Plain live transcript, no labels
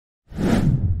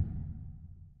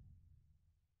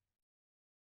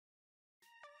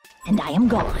and I am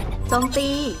gone. โจมตี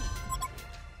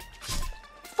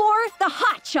For the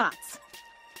hot shots.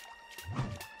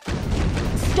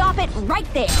 Stop it right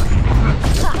there.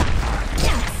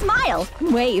 Smile,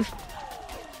 wave.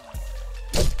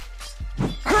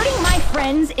 Hurting my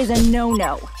friends is a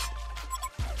no-no.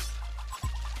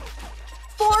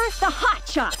 For the hot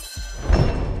shots.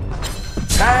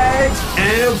 Tag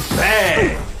and bang.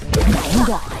 And I am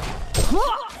gone.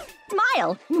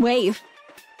 Smile, wave.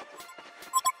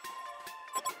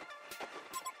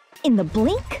 In the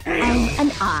blink of an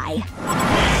eye.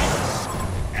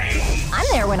 I'm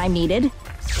there when I'm needed.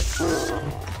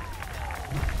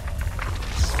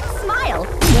 Smile,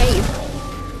 wave.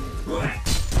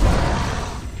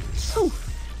 Poof,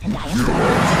 and I am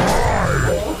gone.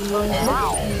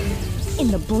 In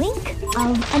the blink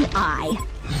of an eye.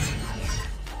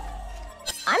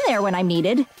 I'm there when I'm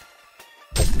needed.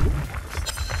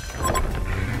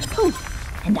 Poof,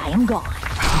 and I am gone.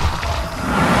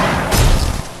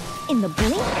 In the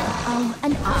blink of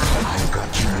an eye. I've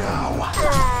got you now.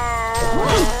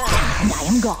 And I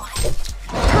am gone.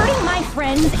 Hurting my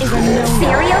friends is a no-no.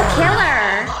 Serial killer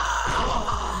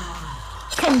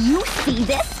Can you see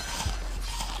this?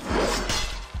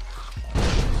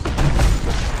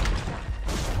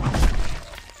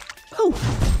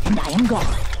 Poof, and I am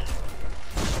gone.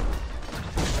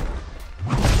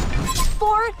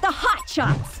 For the hot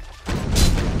shots.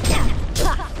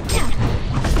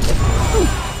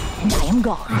 Poof, and I am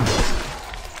gone.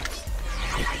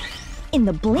 In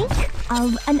the blink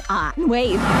of an eye.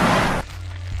 Wave.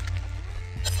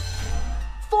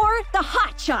 For the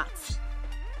hot shots.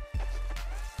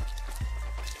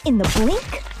 In the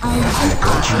blink of an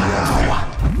eye.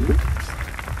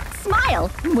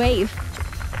 Smile, wave.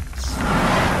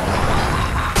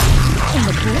 In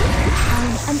the blink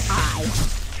of an eye.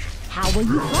 How will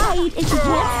you fight if you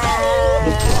can't see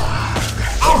me?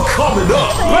 I'm coming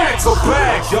up. Back to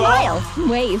back, y'all. Smile,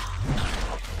 wave.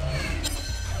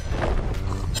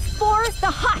 For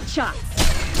the hot shots.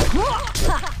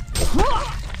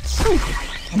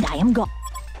 And I am gone.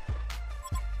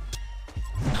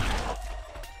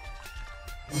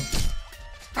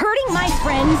 Hurting my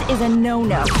friends is a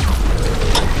no-no.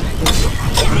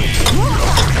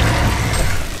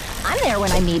 I'm there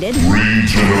when I'm needed.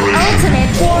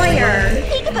 Ultimate Warrior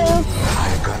Peekaboo.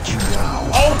 I've got you now.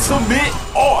 Ultimate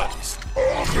artist.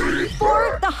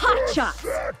 For the hot shots.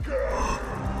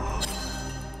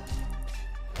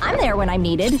 I'm there when I'm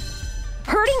needed.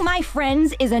 Hurting my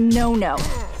friends is a no-no.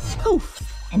 Poof,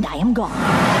 and I am gone.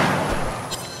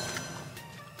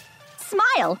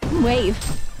 Smile, wave.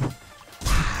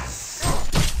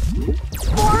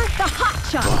 For the hot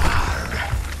shot.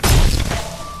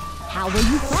 How will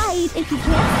you fight if you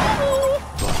can't see me?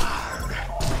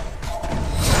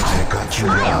 I've got you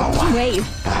Smile, now. wave.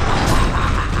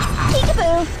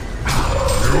 Peekaboo.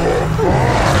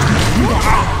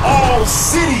 All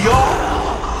city,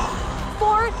 y'all.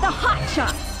 For the hot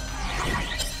shots.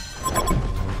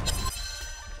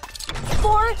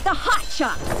 For the hot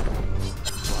shots.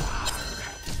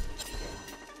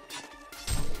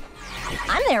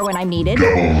 I'm there when I'm needed.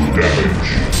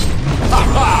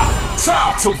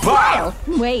 Top to bottom. Smile,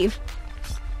 wave.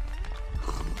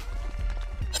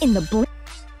 In the blink.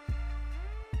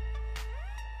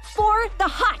 For the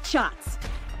hot shots.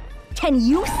 Can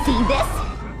you see this?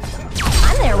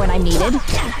 I'm there when I'm needed.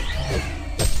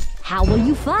 How will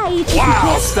you fight if you Wow,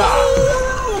 can't stop.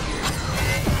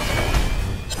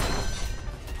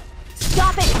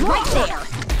 Stop it right there!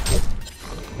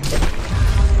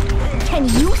 Can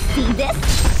you see this?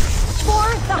 For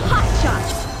the hot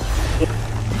shots!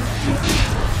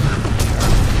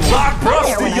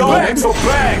 Blockbuster, y'all. Back to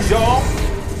back, y'all.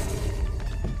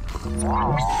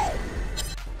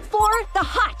 For the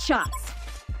hot shots!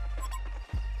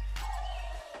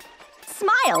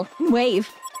 Smile, wave.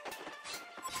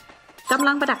 กำ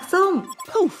ลังประดักซุ่ม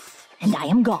Poof, and I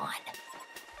am gone.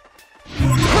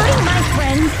 Hurting my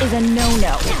friends is a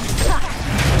no-no.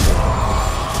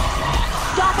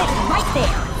 Stop it right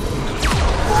there!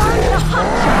 For the hot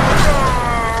shots!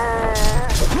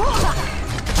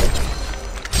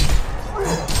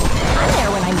 I'm there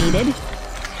when I'm needed.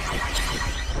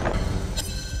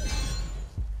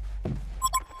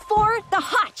 For the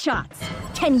hot shots!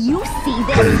 Can you see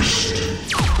this?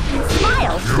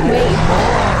 Smile, wave.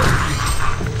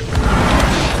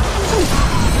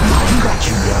 I've got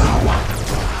you now.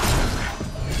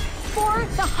 For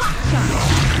the hot shot.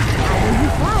 How will you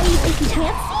fight if you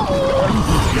can't see me?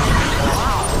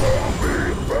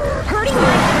 Hurting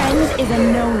my friends is a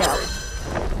no-no.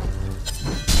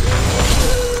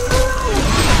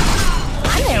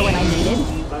 I'm there when I'm needed.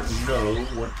 Know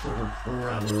what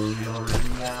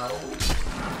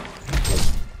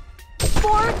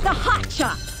For the hot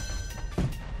shots.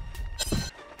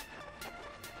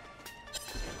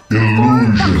 For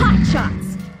the hot shots.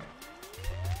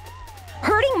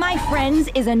 Hurting my friends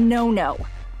is a no-no.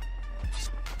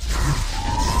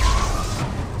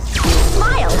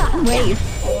 Smile, wave.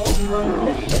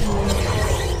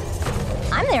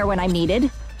 I'm there when I'm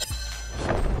needed.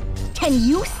 Can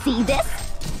you see this?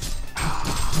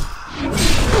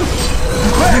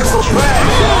 Bags are back,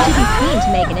 Be seen to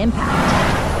make an impact.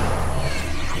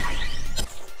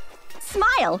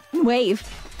 Smile, wave.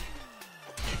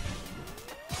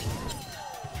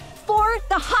 For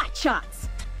the hot shots.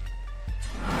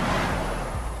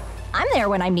 I'm there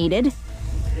when I'm needed.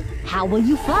 How will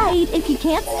you fight if you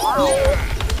can't see?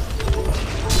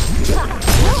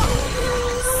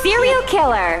 Serial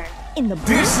killer. In the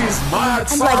This is my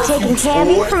It's like taking target,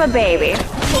 candy boy. from a baby.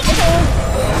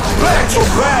 Bags are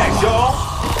back, y'all.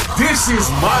 This is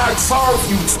my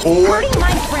target, boy. Hurting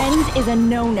my friends is a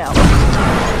no-no.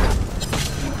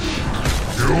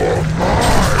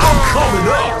 I'm coming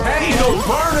up. Ain't no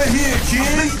burner here,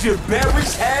 kids. Your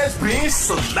beverage has been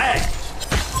selected.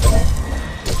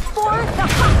 For the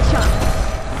hot shot.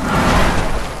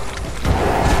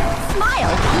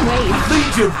 Smile, wave.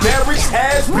 Lead your beverage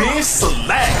has been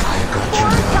selected. For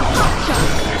the hot shot.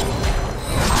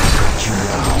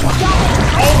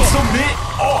 Ultimate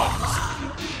artist.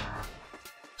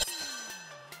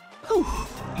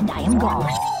 And I am gone.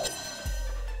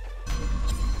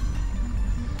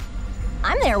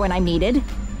 I'm there when I'm needed.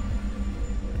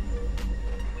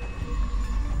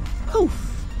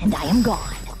 Poof, and I am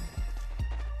gone.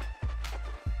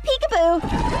 Peekaboo!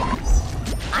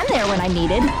 I'm there when I'm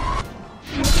needed.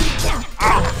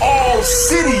 I'm all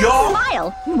city, y'all.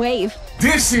 Smile, wave.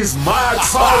 This is my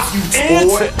target,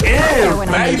 boy. I'm there when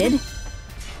I'm Baby. needed.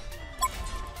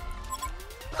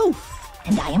 Poof,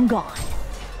 and I am gone.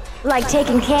 Like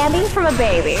taking candy from a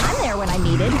baby. I'm there when I'm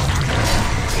needed.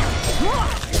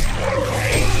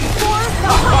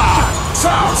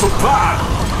 Time to buy.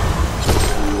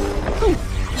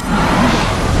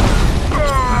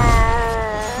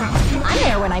 I'm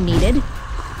there when I'm needed.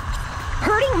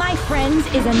 Hurting my friends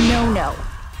is a no-no.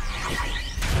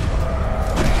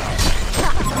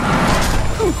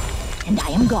 And I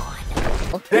am gone.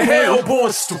 The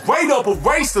Hellborn straight up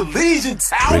erased the Legion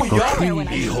Tower, y'all.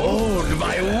 Behold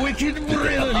my wicked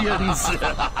brilliance! And I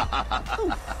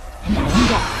am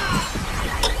gone.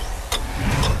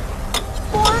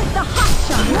 For the hot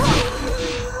shot.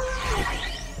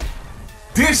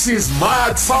 This is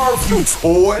my target,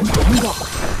 boy. I'm gone.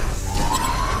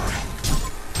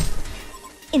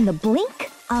 In the blink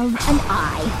of an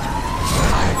eye.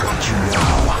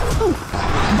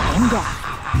 And I am gone.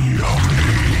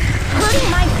 Hurting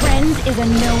my friends is a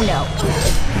no-no.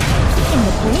 In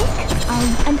the blink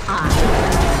of an eye.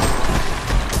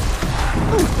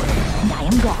 And I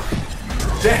am gone.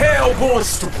 The Hellborn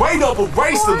straight up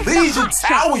erased the Legion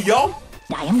Tower, yo.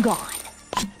 And I am gone.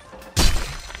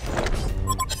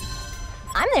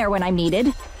 I'm there when I'm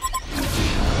needed.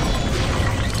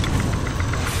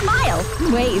 Smile,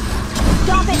 wave.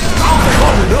 Stop it. I'm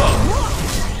coming up.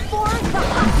 For the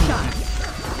hot shot.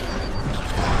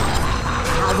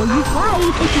 How will you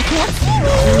fight if you can't see me?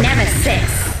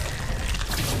 Nemesis.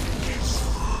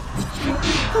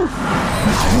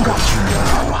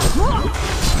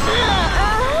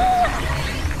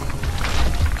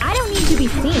 I don't need to be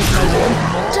seen, Megan.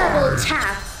 Double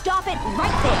tap. Stop it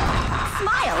right there.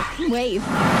 Smile, wave.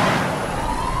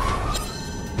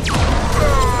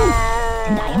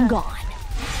 And I am gone.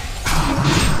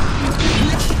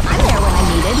 I'm there when I'm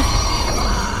needed.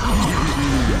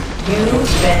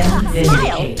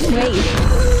 Smile, wave.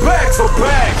 Back to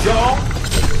back, y'all.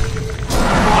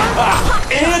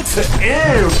 End to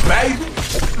end, baby.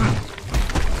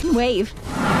 Wave.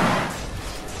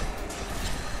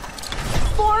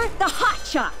 For the hot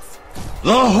shots.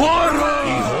 The horror!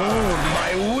 Behold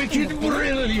my wicked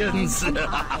brilliance! What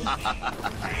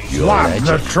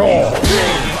the troll?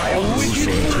 My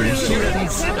wicked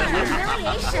brilliance!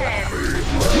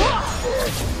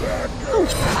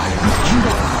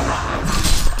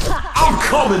 I'm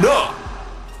coming up.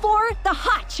 For the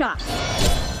hot shots.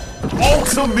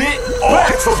 Ultimate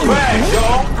back to back,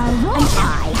 y'all. An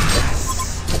eye.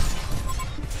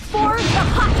 For the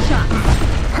hot shots.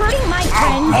 Hurting my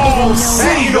friends Oh, is a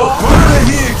see no-no. the burner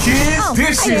here, kids. Oh,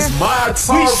 This hi is there. my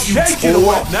target. We shaking it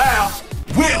up now.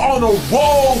 We're on a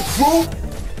roll, crew.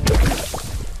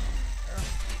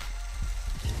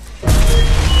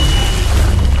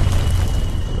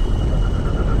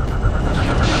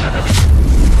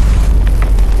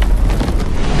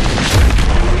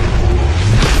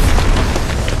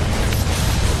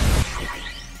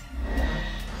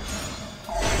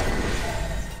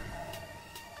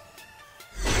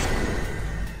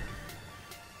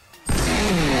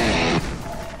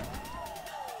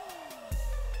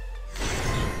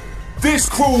 This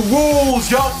crew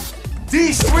rules, yo.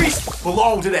 These streets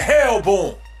belong to the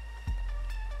Hellborn.